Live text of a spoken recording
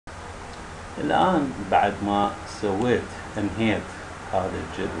الآن بعد ما أنهيت هذا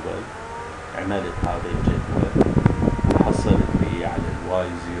الجدول، عملت هذا الجدول وحصلت بي على الواي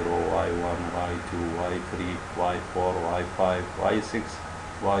 0 واي 1 واي 2 واي 3 واي 4 واي 5 واي 6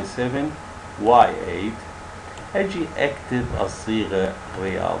 واي 7 واي 8، أجي أكتب الصيغة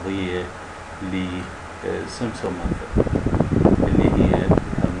الرياضية لسمسم مثل اللي هي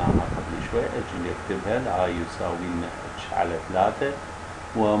ذكرناها قبل شوي. أجي نكتبها الآي يساوي لنا اتش على 3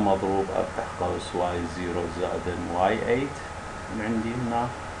 ومضروب أفتح قوس واي 0 زائدا واي 8 من عندي هنا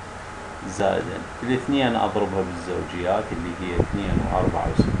زائدا الاثنين أضربها بالزوجيات اللي هي 2 و4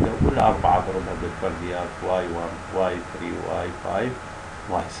 و6، والأربعة أضربها بالفرديات واي 1 واي 3 واي 5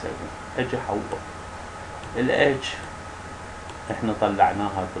 واي 7. أجي أحول الاتش احنا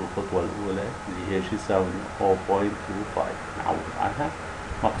طلعناها في الخطوة الأولى اللي هي شو يساوي 0.25، نعوض عنها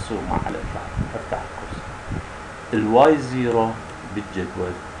مقسومة على 3، افتح القوس. الواي 0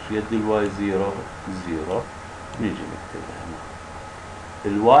 بالجدول شو قد الواي 0؟ 0، نجي نكتبها هنا.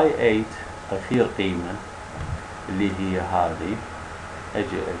 الواي 8 أخير قيمة اللي هي هذه،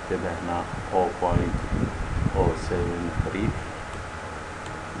 أجي أكتبها هنا 0.073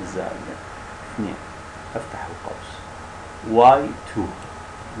 زائد 2، أفتح القوس. واي 2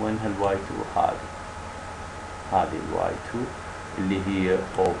 وينها الواي 2؟ هذه الواي 2 اللي هي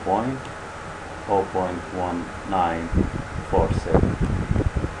 0.1947.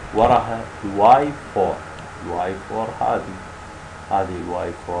 وراها الواي 4، الواي 4 هذه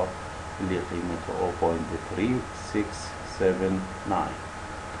الواي 4 اللي قيمته 0.3679.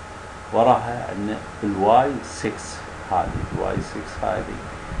 وراها عندنا الواي 6، هذه الواي 6 هذه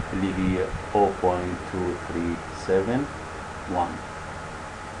اللي هي 0.2371.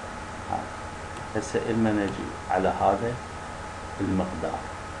 هسه لما نجي على هذا المقدار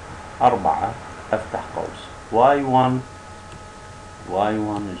 4، افتح قوس. واي 1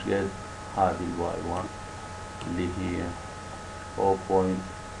 ايش قد؟ هذه الواي 1 اللي هي 0.0587.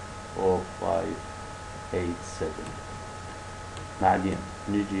 بعدين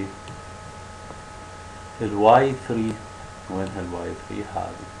نجي الواي 3، وينها الواي 3؟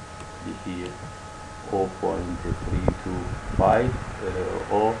 هذه اللي هي 0.3205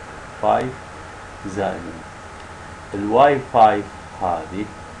 زائد الواي 5 هذه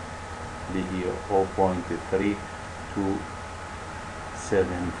اللي هي 0.3275،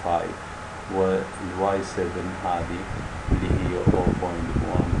 والواي 7 هذه اللي هي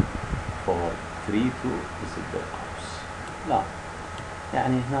 0.1432 بسد القوس. لا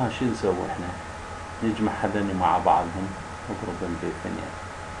يعني هنا شو نسوي احنا؟ نجمع هذين مع بعضهم نضربهم بالاثنين،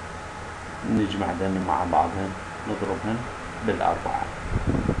 نجمع هذين مع بعضهم نضربهم بالأربعة.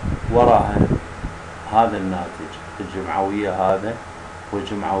 وراها هذا الناتج الجمع ويا هذا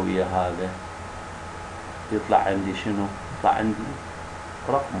وجمع ويا هذا، يطلع عندي شنو؟ يطلع عندي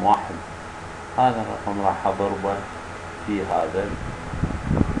رقم واحد. هذا الرقم راح أضربه في هذا،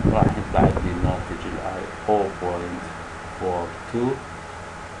 راح يطلع عندي الناتج الآي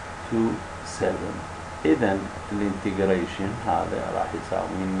 0.4227. إذا الانتجريشن هذا راح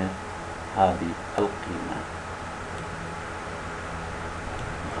يساوي لنا هذه القيمة.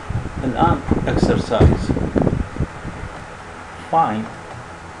 الآن exercise find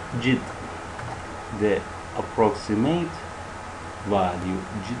the approximate value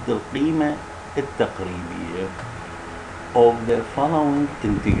القيمة التقريبية of the following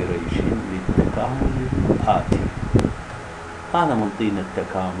integration للتكامل الآتي. هذا منطينا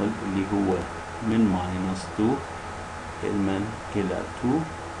التكامل اللي هو من -2 إلى 2،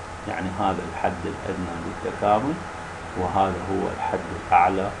 يعني هذا الحد الأدنى للتكامل وهذا هو الحد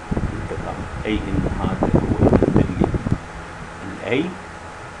الأعلى للتكامل، أي إن هذا هو يمثل لي الA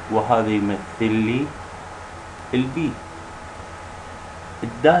وهذا يمثل لي الB.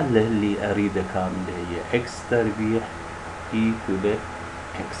 الدالة اللي أريد أكاملها هي x تربيع e to the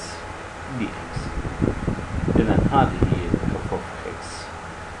x dx. إذن هذه هي f of x.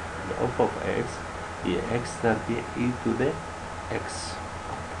 f of x هي x تربيع e to the x،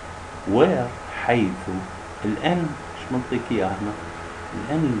 where حيث n ايش منطيك اياه هنا؟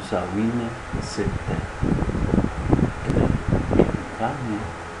 n يساوي لنا 6. إذا بإمكاني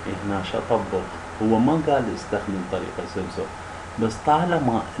هنا شو أطبق؟ هو ما قال استخدم طريقة سمسم، بس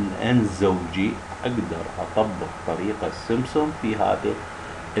طالما n زوجي أقدر أطبق طريقة سمسم في هذا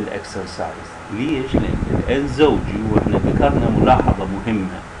الإكسرسايز. ليش؟ لأن n زوجي، وإحنا ذكرنا ملاحظة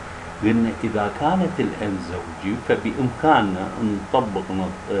مهمة، قلنا إذا كانت n زوجي فبإمكاننا أن نطبق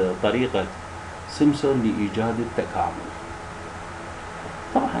طريقة سمسم لإيجاد التكامل.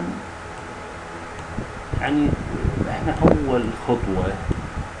 طبعا يعني احنا أول خطوة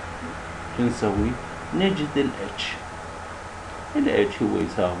شو نسوي؟ نجد ال h. ال H هو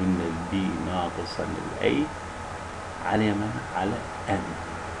يساوي لنا ال B ناقصا ال A على من؟ على N.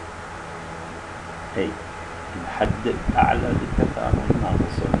 أي الحد الأعلى للتكامل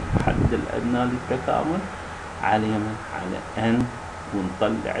ناقصا الحد الأدنى للتكامل على من؟ على N،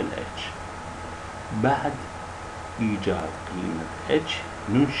 ونطلع ال H. بعد إيجاد قيمة H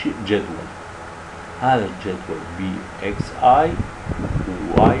ننشئ جدول. هذا الجدول BXI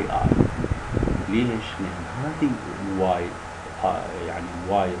و YI. ليش؟ لأن هذه Y يعني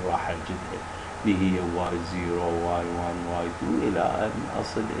Y راح أجدها اللي هي Y0 Y1 Y2 إلى أن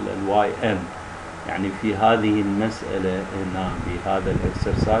أصل إلى ال YN. يعني في هذه المسألة هنا بهذا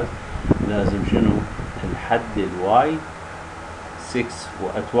الإكسرسايز لازم شنو؟ الحد ال Y6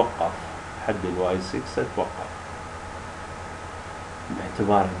 وأتوقف، حد ال Y6 أتوقف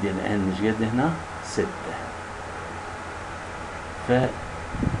باعتبار ال N مش قد هنا 6. ففي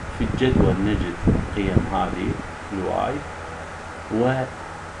الجدول نجد قيم هذه الواي،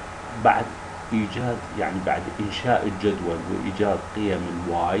 وبعد إيجاد يعني بعد إنشاء الجدول وإيجاد قيم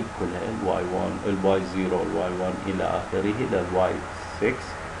الواي كلها الواي 1 الواي 0 الواي 1 إلى آخره إلى الواي 6،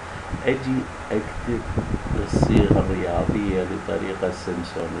 أجي أكتب الصيغة الرياضية لطريقة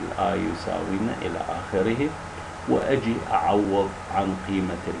سيمسون الآي يساوينا إلى آخره، وأجي أعوض عن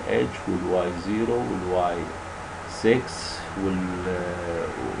قيمة ال H والواي 0 والواي 6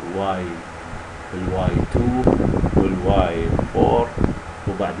 والواي 2 والواي 4،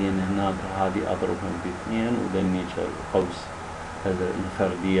 وبعدين هناك هذه أضربهم ب2 وذنيك القوس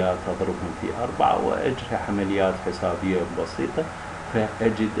الفرديات أضربهم في 4 وأجري عمليات حسابية بسيطة،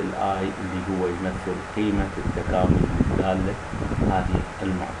 فأجد الآي اللي هو يمثل قيمة التكامل الدالة هذه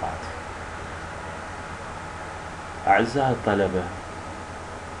المعطيات. أعزائي الطلبة،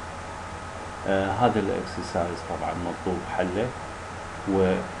 هذا الإكسرسايز طبعا مطلوب حله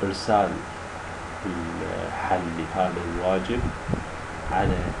وإرسال الحل لهذا الواجب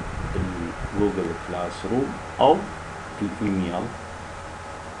على الجوجل كلاس روم أو الإيميل،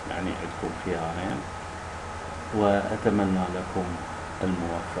 يعني عندكم خيارين. وأتمنى لكم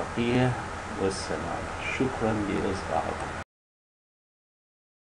الموفقية والسلام. شكرا لإصغائكم.